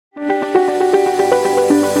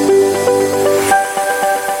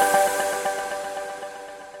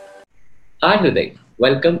Hi Hriday,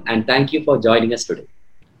 welcome and thank you for joining us today.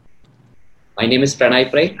 My name is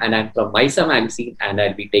Pranay Pray and I'm from Maisa magazine and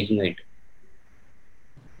I'll be taking you into.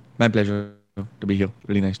 My pleasure to be here.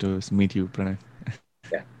 Really nice to meet you, Pranay.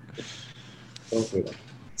 Yeah. Okay.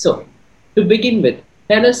 So, to begin with,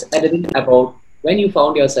 tell us a little about when you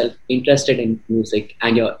found yourself interested in music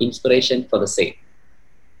and your inspiration for the same.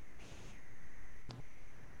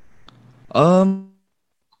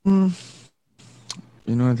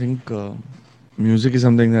 I think music is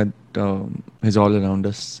something that is all around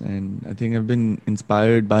us, and I think I've been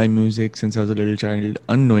inspired by music since I was a little child,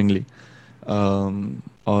 unknowingly,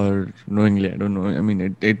 or knowingly. I don't know. I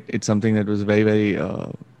mean, it's something that was very, very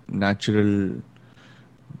natural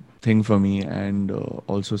thing for me, and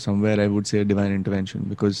also somewhere I would say a divine intervention,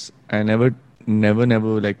 because I never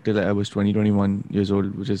like till I was 21 years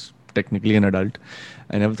old, which is technically an adult,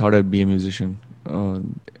 I never thought I'd be a musician.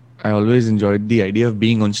 I always enjoyed the idea of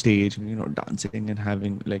being on stage, dancing and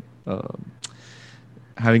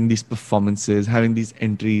having these performances, having these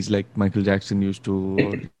entries like Michael Jackson used to,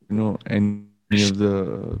 or any of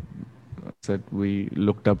the that we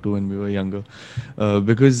looked up to when we were younger.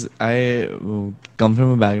 Because I come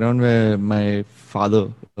from a background where my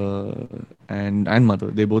father and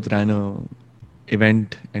mother, they both ran a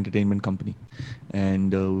event entertainment company,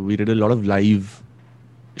 and we did a lot of live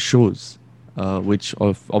shows, which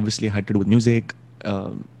obviously had to do with music,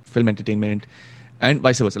 film entertainment, and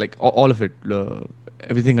vice versa. Like all of it,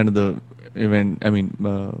 everything under the event.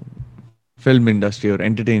 Film industry or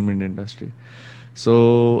entertainment industry.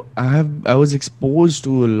 So I was exposed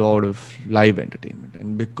to a lot of live entertainment,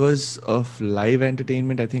 and because of live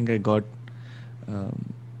entertainment, I think I got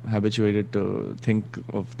habituated to think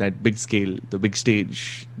of that big scale, the big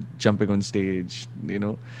stage, jumping on stage,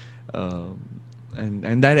 um,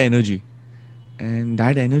 and that energy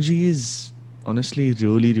is honestly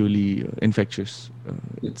really, really infectious.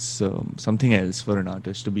 It's something else for an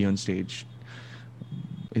artist to be on stage.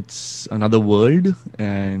 It's another world,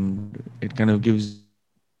 and it kind of gives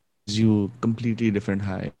you completely different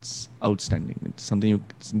high. It's outstanding. It's something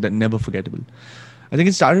that never forgettable. I think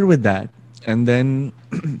it started with that, and then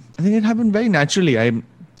I think it happened very naturally. I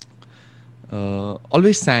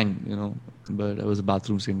always sang, but I was a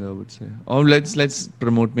bathroom singer, I would say. Oh, let's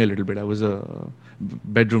promote me a little bit. I was a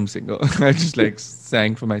bedroom singer. I just like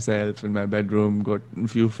sang for myself in my bedroom. Got a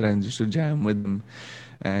few friends, used to jam with them,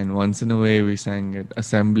 and once in a way we sang at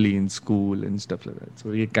assembly in school and stuff like that. So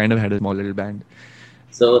we kind of had a small little band.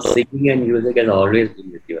 So, singing and music has always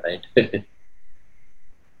been with you, right?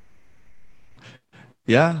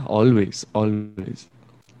 Yeah, always, always.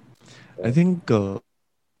 I think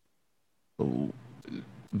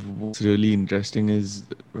what's really interesting is,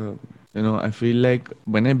 I feel like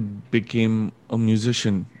when I became a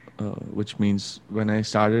musician, which means when I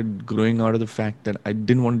started growing out of the fact that I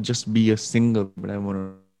didn't want to just be a singer, but I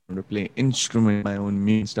wanted to play instrument, my own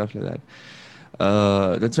music and stuff like that.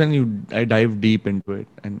 That's when I dive deep into it,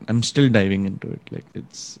 and I'm still diving into it. Like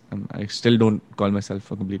I still don't call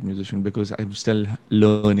myself a complete musician because I'm still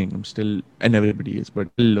learning. I'm still, and everybody is,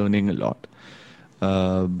 but still learning a lot.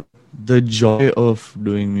 But the joy of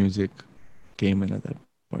doing music came in at that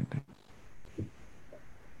point.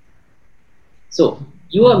 So,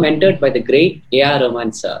 you were mentored by the great A.R.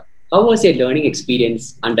 Rahman sir. How was your learning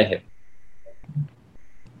experience under him?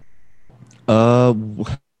 Uh,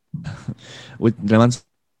 with Rahman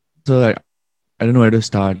sir, I don't know where to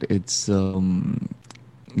start. It's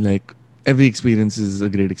like every experience is a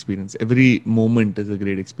great experience. Every moment is a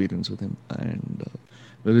great experience with him, and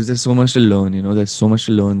because there's so much to learn. There's so much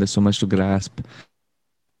to learn. There's so much to grasp,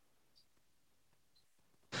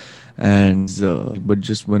 and but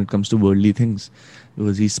just when it comes to worldly things,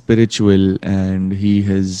 because he's spiritual and he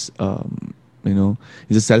has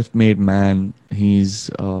he's a self-made man.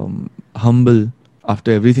 He's humble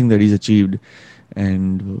after everything that he's achieved,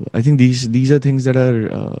 and I think these are things that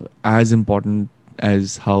are as important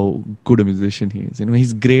as how good a musician he is.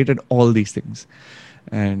 He's great at all these things,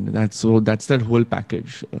 and that's that whole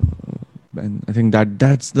package. And I think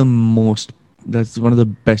that's one of the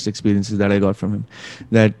best experiences that I got from him.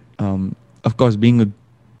 That of course, being a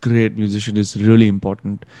great musician is really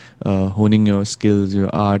important. Honing your skills,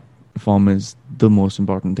 your art form is the most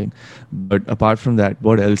important thing. But apart from that,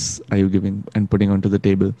 what else are you giving and putting onto the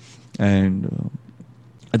table? And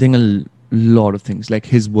I think lot of things, like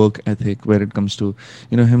his work ethic, where it comes to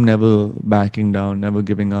him never backing down, never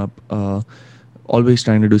giving up, always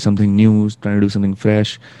trying to do something new, trying to do something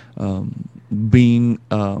fresh, being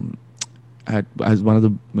as one of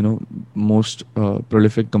the most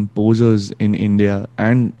prolific composers in India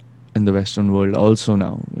and in the Western world also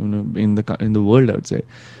now, in the world, I would say.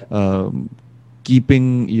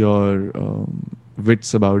 keeping your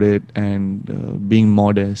wits about it, and being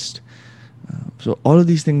modest. So all of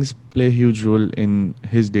these things play a huge role in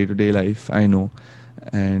his day-to-day life, I know.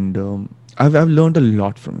 And I've learned a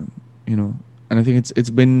lot from him, you know. And I think it's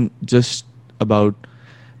been just about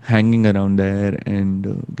hanging around there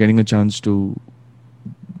and getting a chance to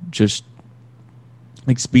just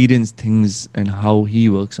experience things and how he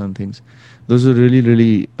works on things. Those are really,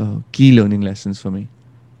 really key learning lessons for me.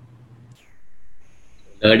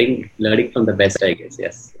 Learning from the best, I guess.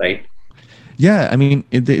 Yes, right. Yeah, I mean,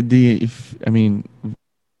 the if I mean,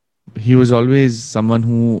 he was always someone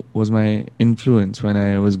who was my influence when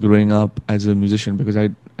I was growing up as a musician, because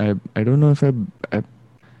I don't know if I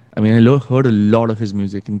mean, heard a lot of his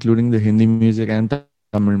music, including the Hindi music and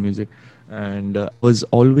Tamil music, and I was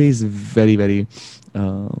always very, very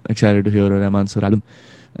excited to hear a Rahman sir album.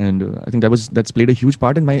 And I think that's played a huge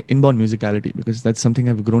part in my inborn musicality, because that's something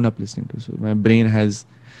I've grown up listening to. So my brain has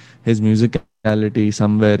his musicality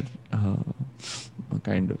somewhere,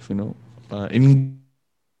 kind of,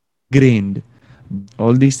 ingrained.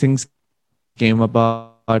 All these things came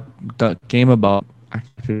about when I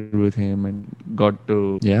acted with him and got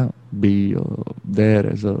to, yeah, be there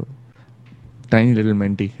as a tiny little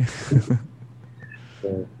mentee.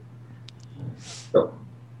 So, so,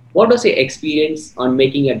 what was your experience on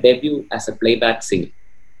making a debut as a playback singer?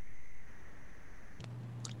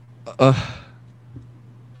 uh,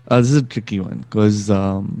 this is a tricky one, because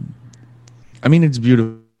I mean, it's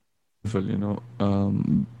beautiful,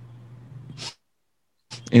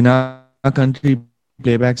 in our country,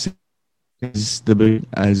 playback singing is the big,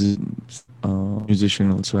 as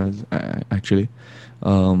musician also, as actually,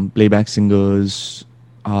 playback singers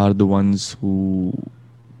are the ones who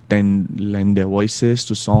tend lend their voices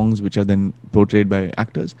to songs which are then portrayed by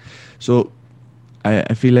actors. So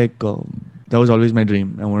I feel like that was always my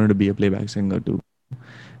dream. I wanted to be a playback singer too.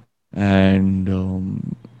 And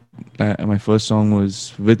my first song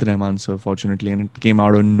was with Rahman sir, fortunately, and it came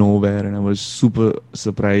out of nowhere, and I was super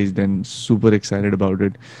surprised and super excited about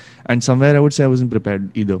it. And somewhere I would say I wasn't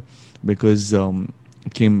prepared either, because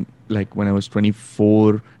it came like when I was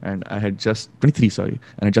 24 and I had just 23, sorry,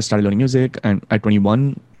 and I just started learning music, and at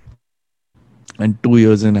 21 and 2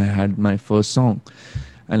 years in, I had my first song.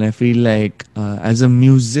 And I feel like as a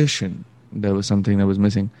musician, there was something that was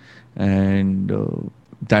missing, and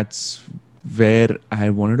that's where I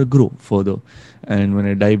wanted to grow further. And when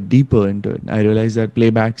I dived deeper into it, I realized that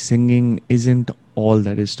playback singing isn't all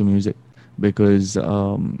that is to music, because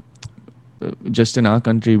just in our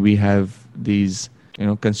country we have these,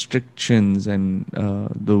 constrictions, and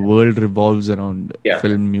the world revolves around Yeah,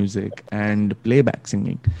 film music and playback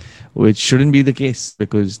singing, which shouldn't be the case,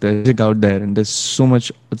 because there's music out there and there's so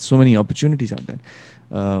many opportunities out there.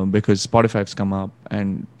 Because Spotify's come up,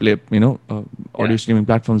 and audio yeah, streaming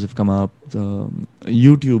platforms have come up.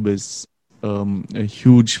 YouTube is a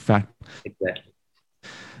huge factor. exactly.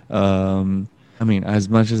 I mean, as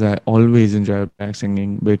much as I always enjoy playback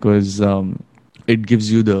singing, because it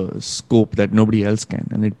gives you the scope that nobody else can,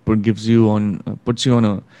 and it puts you on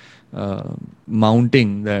a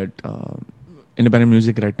mounting that independent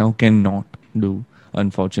music right now cannot do,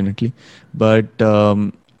 unfortunately. But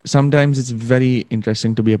sometimes it's very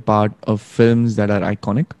interesting to be a part of films that are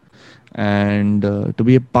iconic, and to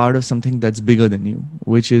be a part of something that's bigger than you,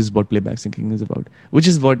 which is what playback singing is about. Which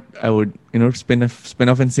is what I would, spin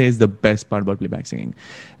off and say is the best part about playback singing.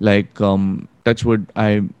 Like, touchwood,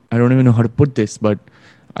 I don't even know how to put this, but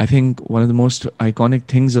I think one of the most iconic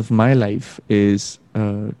things of my life is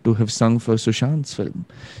to have sung for Sushant's film.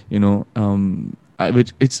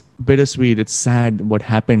 Which, it's bittersweet, it's sad what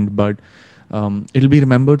happened, but it'll be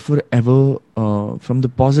remembered forever from the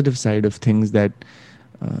positive side of things, that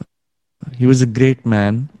he was a great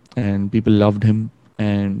man and people loved him.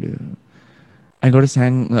 And I got to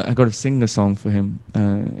sing a song for him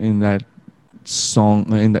in that song,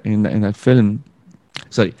 in that film.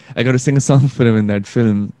 Sorry, I got to sing a song for him in that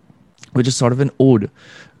film, which is sort of an ode,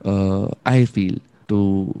 I feel,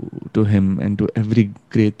 to him and to every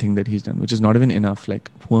great thing that he's done, which is not even enough.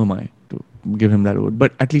 Like, who am I to give him that ode?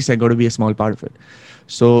 But at least I got to be a small part of it.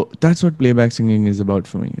 So that's what playback singing is about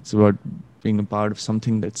for me. It's about being a part of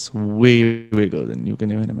something that's way bigger than you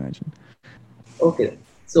can even imagine. Okay.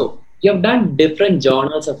 So, you have done different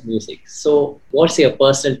genres of music. So, what's your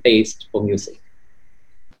personal taste for music?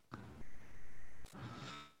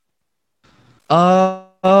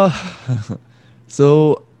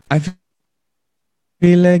 So I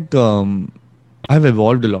feel like I've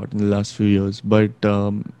evolved a lot in the last few years, but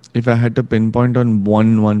if I had to pinpoint on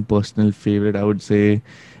one personal favorite, I would say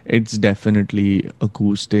it's definitely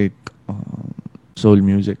acoustic, soul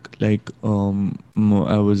music. Like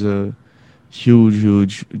I was a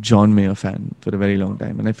huge John Mayer fan for a very long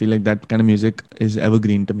time, and I feel like that kind of music is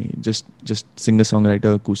evergreen to me. Just singer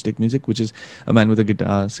songwriter acoustic music, which is a man with a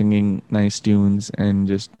guitar singing nice tunes and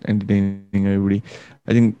just entertaining everybody.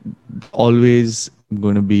 I think always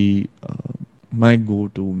going to be my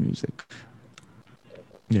go-to music.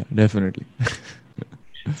 Yeah, definitely.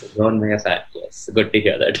 So John Mayer fan. Yes, good to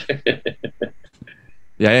hear that.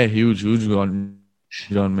 Yeah, huge John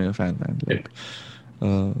Mayer fan, man. Like,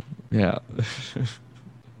 yeah.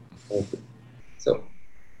 Okay. So,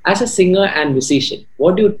 as a singer and musician,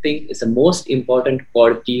 what do you think is the most important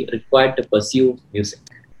quality required to pursue music?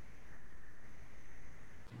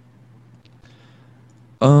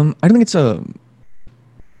 I don't think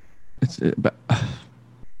but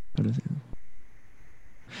how do I say this?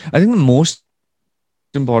 I think the most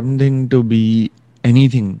important thing to be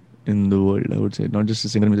anything in the world, I would say, not just a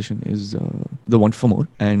singer and musician, is the want for more,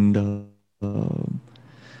 and the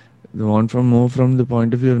want for more from the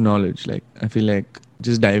point of view of knowledge. Like, I feel like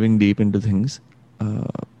just diving deep into things. Uh,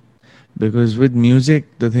 because with music,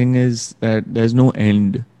 the thing is that there's no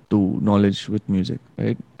end to knowledge with music,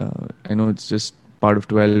 right? I know it's just part of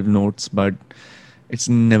 12 notes, but it's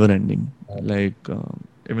never ending. Like,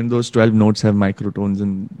 even those 12 notes have microtones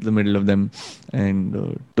in the middle of them, and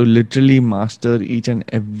to literally master each and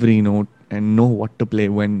every note and know what to play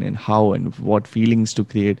when and how and what feelings to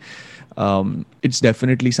create, it's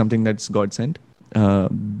definitely something that's God sent.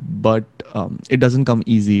 But it doesn't come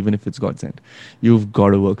easy, even if it's God sent. You've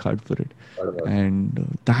got to work hard for it, What about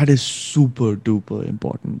and that is super duper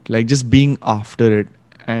important. Like, just being after it.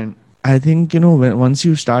 And I think, once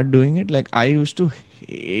you start doing it, like, I used to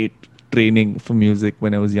hate training for music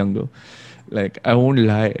when I was younger. Like, I won't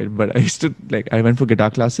lie, but I used to, like, I went for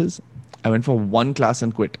guitar classes. I went for one class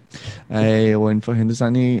and quit. I went for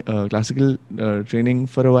Hindustani classical training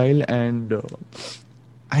for a while, and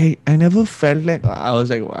I never felt like, I was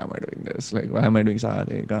like, why am I doing this? Like, why am I doing sa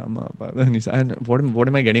re ga ma pa dha ni sa? And what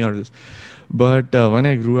am I getting out of this? But when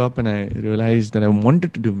I grew up and I realized that I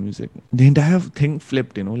wanted to do music, the entire thing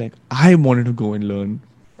flipped. Like, I wanted to go and learn,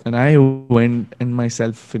 and I went and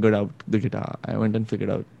myself figured out the guitar. I went and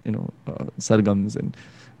figured out sargams, and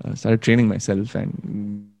started training myself,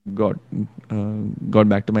 and got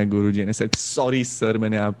back to my guruji, and I said, sorry sir,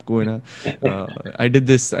 मैंने आपको है ना, I did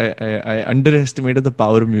this. I underestimated the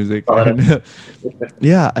power of music. power? And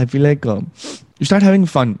yeah, I feel like you start having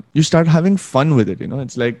fun. You start having fun with it.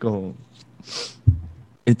 It's like,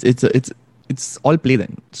 it's all play.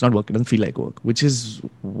 Then it's not work. It doesn't feel like work, which is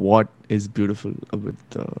what is beautiful with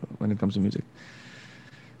when it comes to music.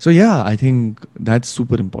 So yeah, I think that's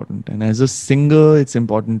super important. And as a singer, it's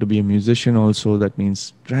important to be a musician also. That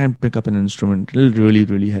means try and pick up an instrument. It'll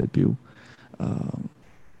really help you. Um,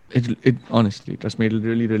 it honestly, trust me, it'll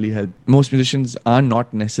really help. Most musicians are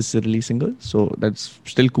not necessarily singers, so that's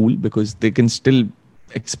still cool because they can still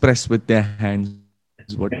express with their hands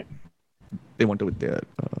what they want to with their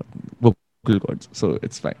vocal cords. So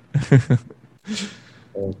it's fine.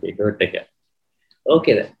 Okay, good to hear.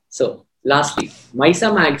 Okay then. So, lastly,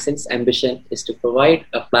 Maisa Magazine's ambition is to provide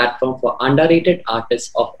a platform for underrated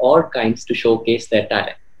artists of all kinds to showcase their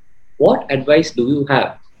talent. What advice do you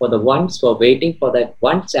have for the ones who are waiting for that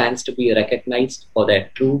one chance to be recognized for their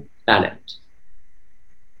true talent?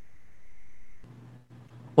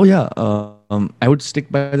 Oh yeah, I would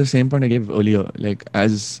stick by the same point I gave earlier. Like,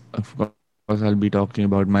 as of course I'll be talking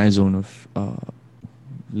about my zone of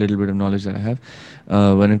little bit of knowledge that I have.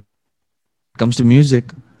 When it comes to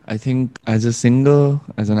music, I think as a singer,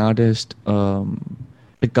 as an artist,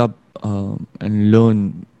 pick up and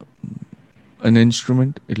learn an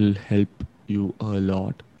instrument. It'll help you a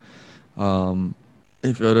lot. Um,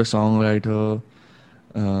 if you're a songwriter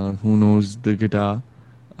who knows the guitar,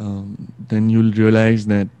 then you'll realize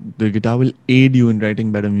that the guitar will aid you in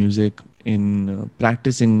writing better music, in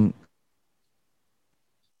practicing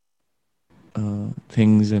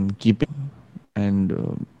things and keeping,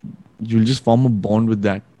 and you'll just form a bond with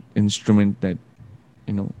that instrument that,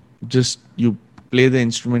 just you play the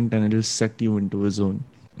instrument and it'll set you into a zone.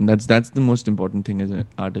 And that's the most important thing as an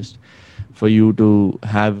artist, for you to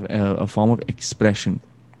have a form of expression.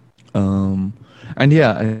 And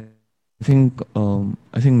yeah, I think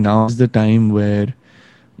now is the time where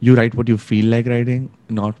you write what you feel like writing,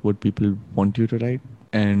 not what people want you to write,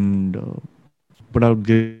 and put out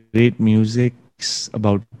great musics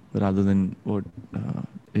about rather than what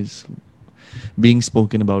is being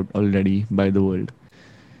spoken about already by the world.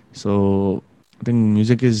 So I think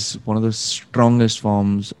music is one of the strongest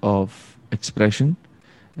forms of expression,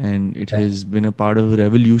 and it has been a part of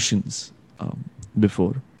revolutions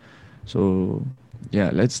before. So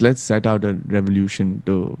Yeah, let's set out a revolution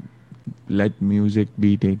to let music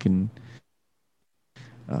be taken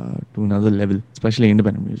to another level, especially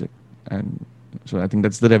independent music. And so I think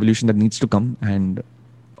that's the revolution that needs to come. And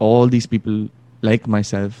all these people like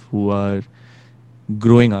myself who are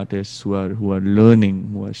growing artists, who are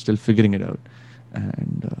learning, who are still figuring it out,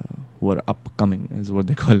 and who are upcoming, is what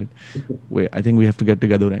they call it. I think we have to get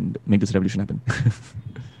together and make this revolution happen.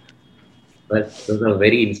 Well, those are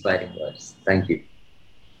very inspiring words. Thank you.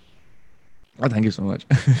 Oh, thank you so much.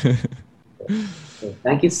 So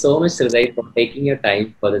thank you so much, Hriday, for taking your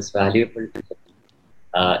time for this valuable.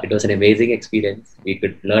 It was an amazing experience. We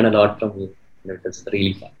could learn a lot from you. And it was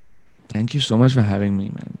really fun. Thank you so much for having me,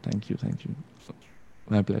 man. Thank you, thank you.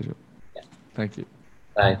 My pleasure. Yeah. Thank you.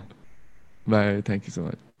 Bye. Bye. Thank you so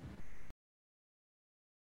much.